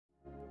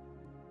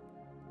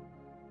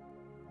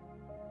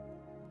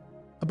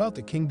About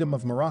the Kingdom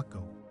of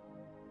Morocco.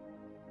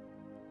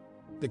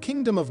 The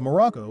Kingdom of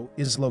Morocco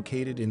is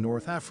located in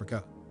North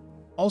Africa,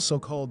 also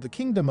called the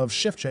Kingdom of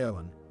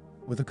Chefchaouen,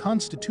 with a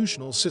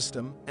constitutional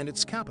system, and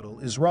its capital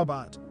is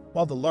Rabat,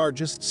 while the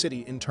largest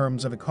city in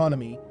terms of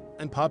economy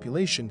and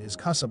population is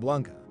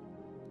Casablanca.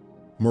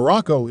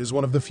 Morocco is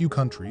one of the few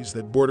countries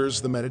that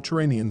borders the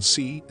Mediterranean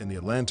Sea and the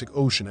Atlantic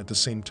Ocean at the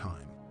same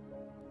time.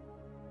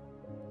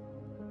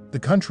 The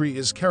country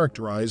is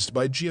characterized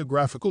by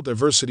geographical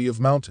diversity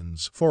of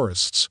mountains,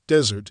 forests,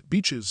 desert,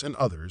 beaches, and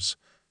others,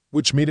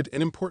 which made it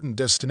an important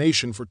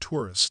destination for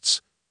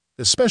tourists,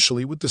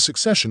 especially with the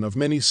succession of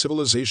many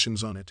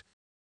civilizations on it,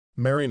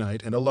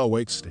 Maronite and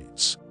Alawite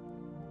states.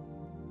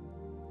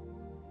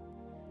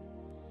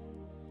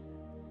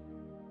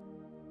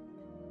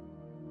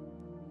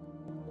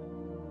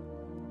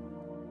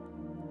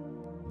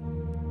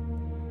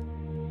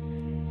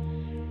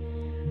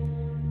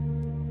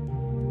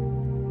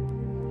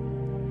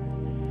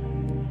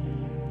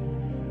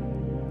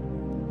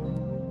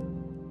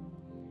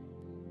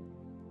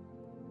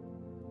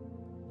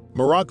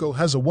 Morocco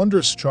has a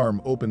wondrous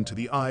charm open to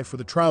the eye for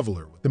the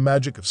traveler with the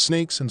magic of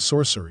snakes and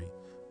sorcery.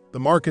 The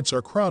markets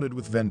are crowded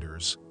with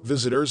vendors,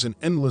 visitors, and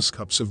endless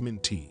cups of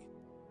mint tea.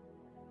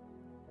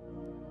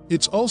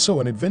 It's also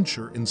an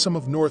adventure in some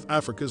of North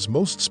Africa's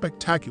most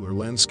spectacular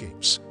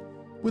landscapes,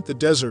 with the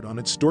desert on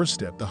its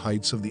doorstep, the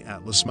heights of the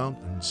Atlas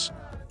Mountains.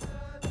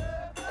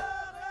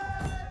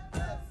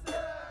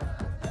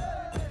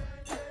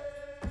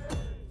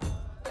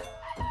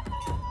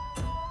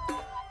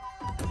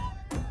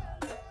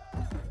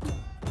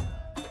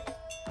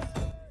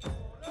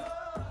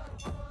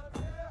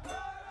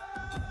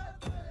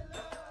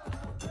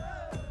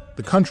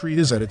 The country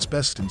is at its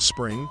best in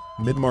spring,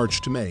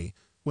 mid-March to May,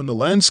 when the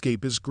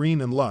landscape is green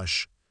and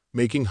lush,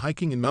 making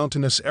hiking in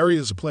mountainous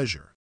areas a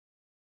pleasure.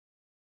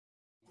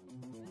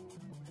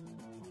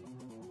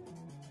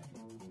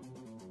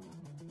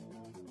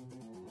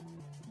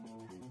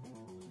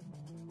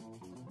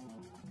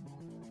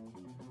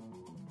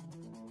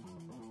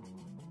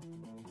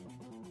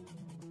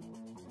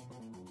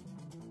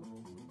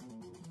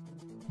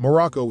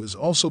 Morocco is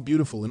also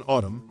beautiful in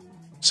autumn,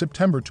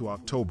 September to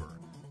October,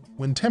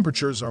 when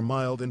temperatures are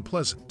mild and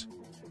pleasant.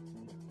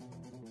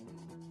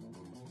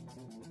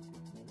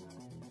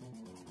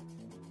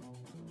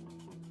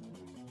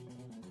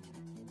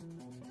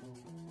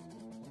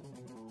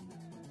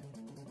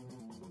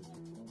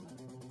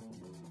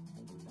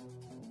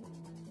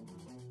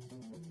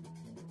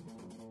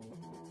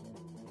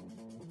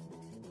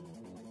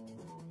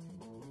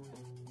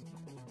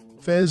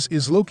 Fez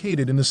is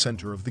located in the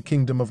center of the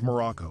Kingdom of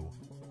Morocco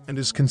and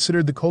is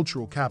considered the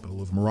cultural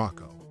capital of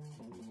Morocco.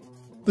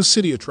 The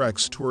city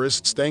attracts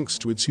tourists thanks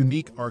to its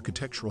unique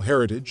architectural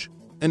heritage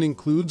and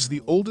includes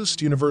the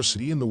oldest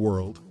university in the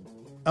world,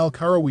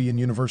 Al-Qarawiyyin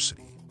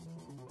University.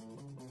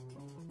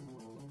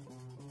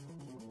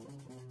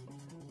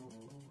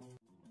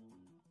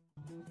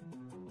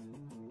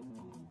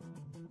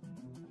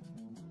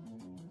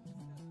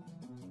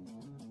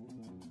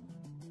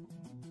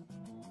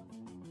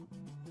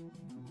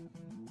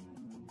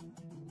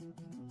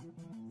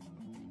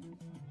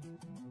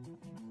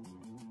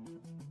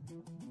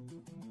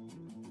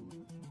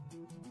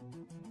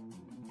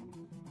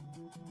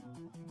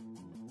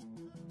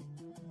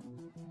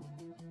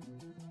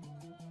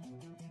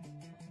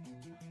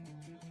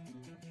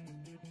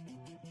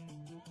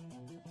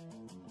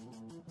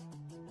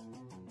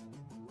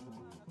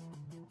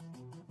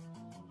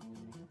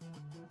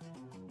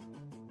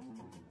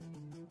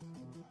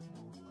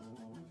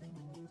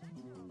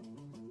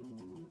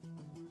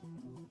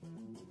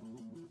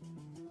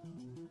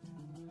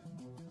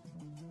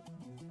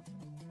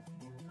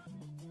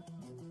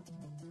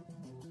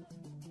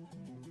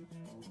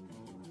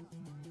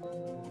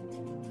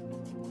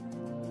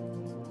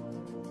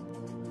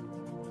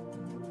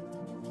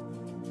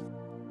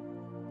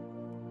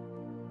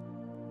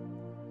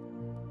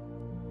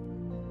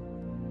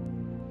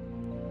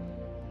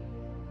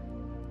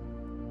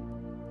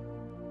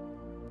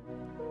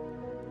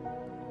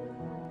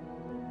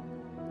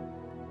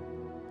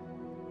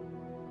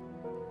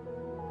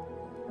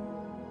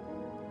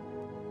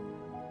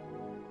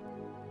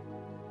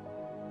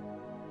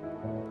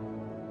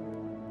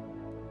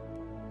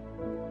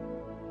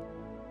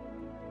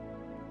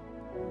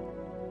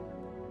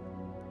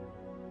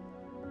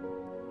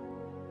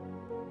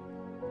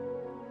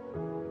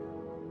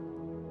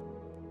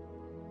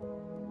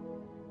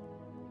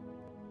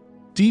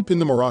 Deep in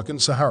the Moroccan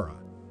Sahara,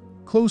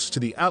 close to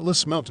the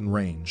Atlas mountain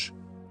range,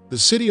 the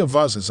city of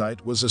ouarzazate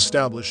was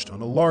established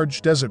on a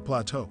large desert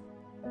plateau.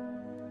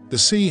 The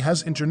city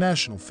has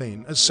international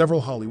fame as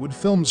several Hollywood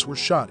films were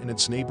shot in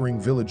its neighboring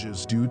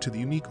villages due to the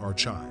unique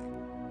archai.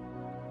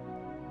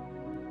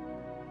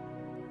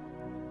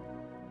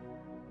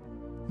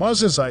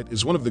 Ouarzazate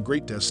is one of the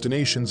great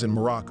destinations in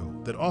Morocco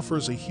that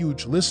offers a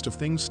huge list of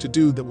things to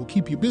do that will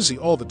keep you busy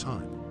all the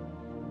time.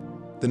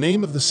 The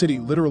name of the city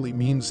literally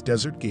means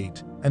desert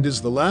gate and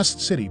is the last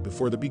city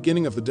before the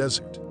beginning of the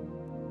desert.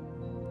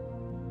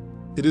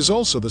 It is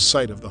also the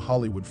site of the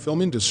Hollywood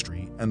film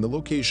industry and the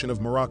location of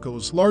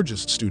Morocco's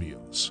largest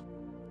studios.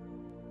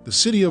 The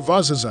city of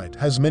Ouarzazate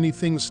has many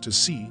things to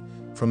see,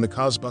 from the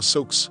Casbah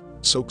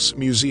souks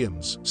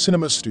museums,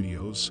 cinema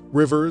studios,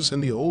 rivers,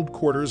 and the old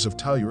quarters of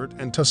Tangier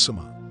and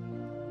Toussaint.